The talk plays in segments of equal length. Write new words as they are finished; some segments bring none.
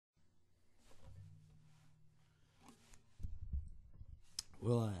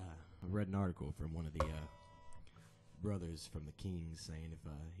Well, I read an article from one of the brothers from the Kings saying if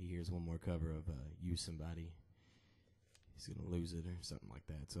he hears one more cover of "Use Somebody," he's gonna lose it or something like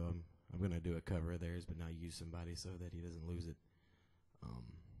that. So I'm gonna do a cover of theirs, but not "Use Somebody" so that he doesn't lose it. I'm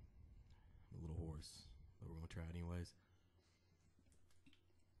a little hoarse, but we're gonna try it anyways.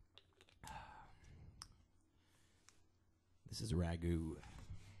 This is Ragoo.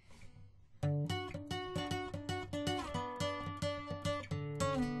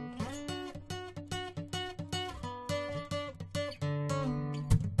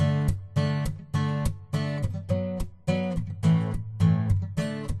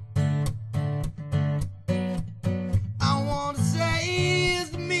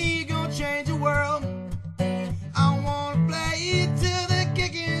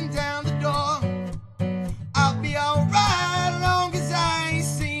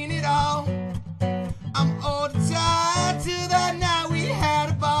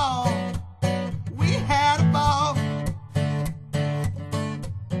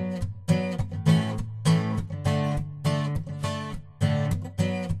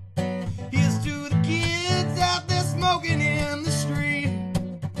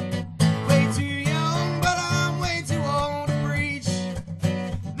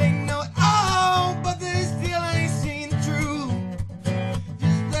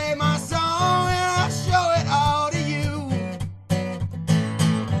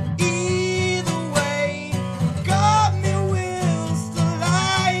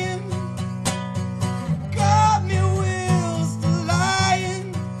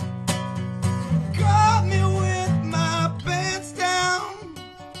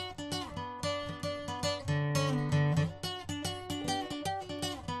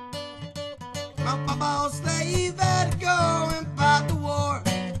 My boss slave had to go and fight the war.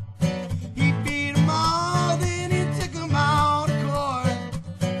 He beat them all, then he took them all to court.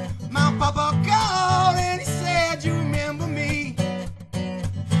 My papa called and he said, "You remember me?"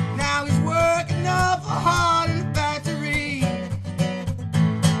 Now he's working awful hard in the factory.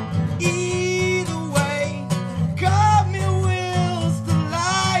 Either way, cut me wheels to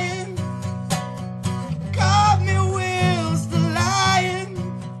lying. Cut me wheels to lying.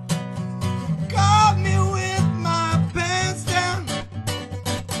 Got me with my pants down.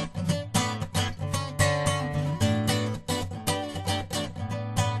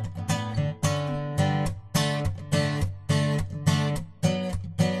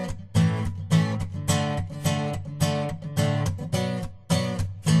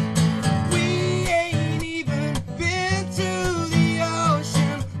 We ain't even been to the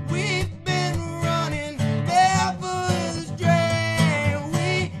ocean. We've been running barefoot as drain.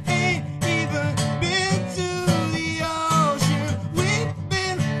 We ain't even been to the ocean. We've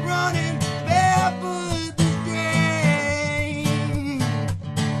been running barefoot as drain.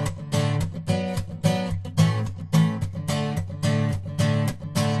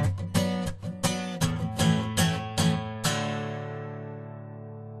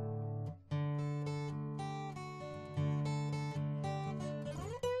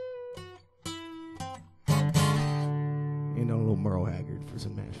 Ain't no little Merle Haggard for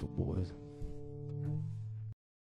some Nashville boys.